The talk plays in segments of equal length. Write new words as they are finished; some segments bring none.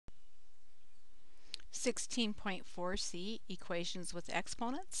16.4c, Equations with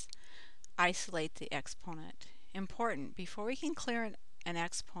Exponents. Isolate the exponent. Important, before we can clear an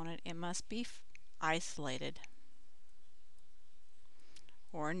exponent, it must be isolated.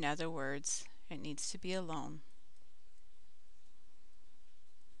 Or in other words, it needs to be alone.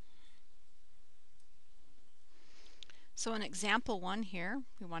 So in example 1 here,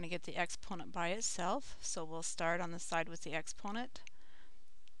 we want to get the exponent by itself. So we'll start on the side with the exponent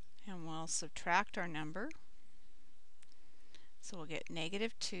and we'll subtract our number. So we'll get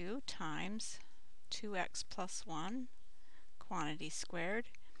negative 2 times 2x plus 1 quantity squared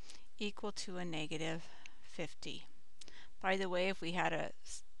equal to a negative 50. By the way, if we had a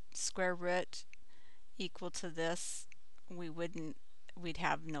square root equal to this, we'd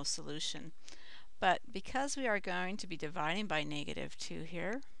have no solution. But because we are going to be dividing by negative 2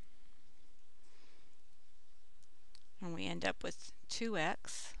 here, and we end up with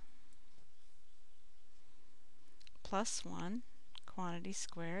 2x plus 1 quantity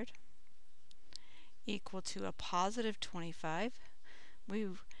squared equal to a positive 25, we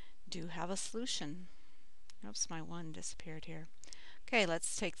do have a solution. Oops, my 1 disappeared here. Okay,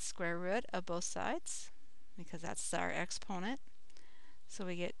 let's take the square root of both sides because that's our exponent. So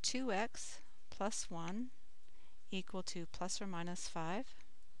we get 2x plus 1 equal to plus or minus 5.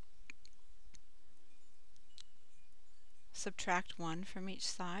 Subtract 1 from each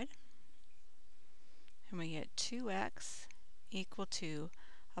side, and we get 2x equal to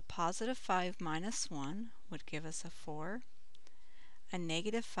a positive 5 minus 1 would give us a 4. A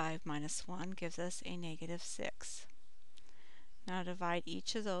negative 5 minus 1 gives us a negative 6. Now divide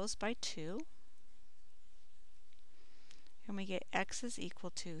each of those by 2, and we get x is equal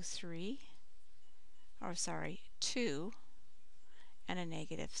to 2 and a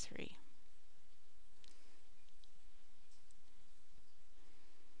negative 3.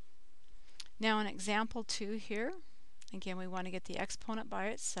 Now in example 2 here, again we want to get the exponent by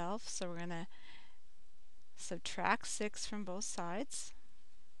itself, so we're going to subtract 6 from both sides.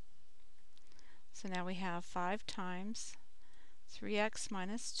 So now we have 5 times 3x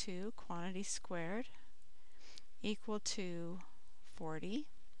minus 2 quantity squared equal to 40.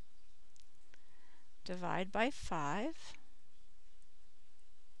 Divide by 5.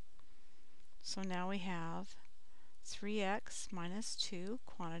 So now we have 3x minus 2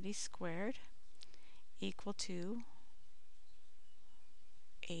 quantity squared equal to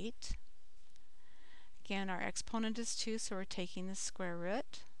 8. Again, our exponent is 2, so we're taking the square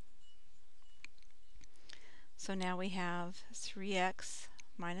root. So now we have 3x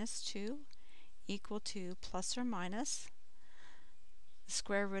minus 2 equal to plus or minus. The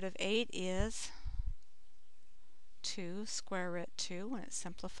square root of 8 is 2 square root 2 when it's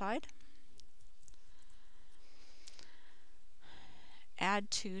simplified. Add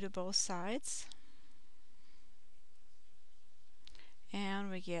 2 to both sides,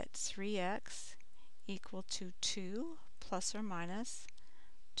 and we get 3x equal to 2 plus or minus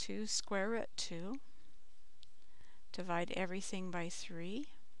 2 square root 2. Divide everything by 3,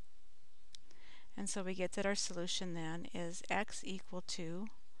 and so we get that our solution then is x equal to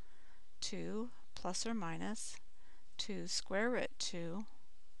 2 plus or minus 2 square root 2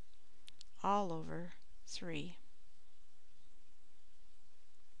 all over 3.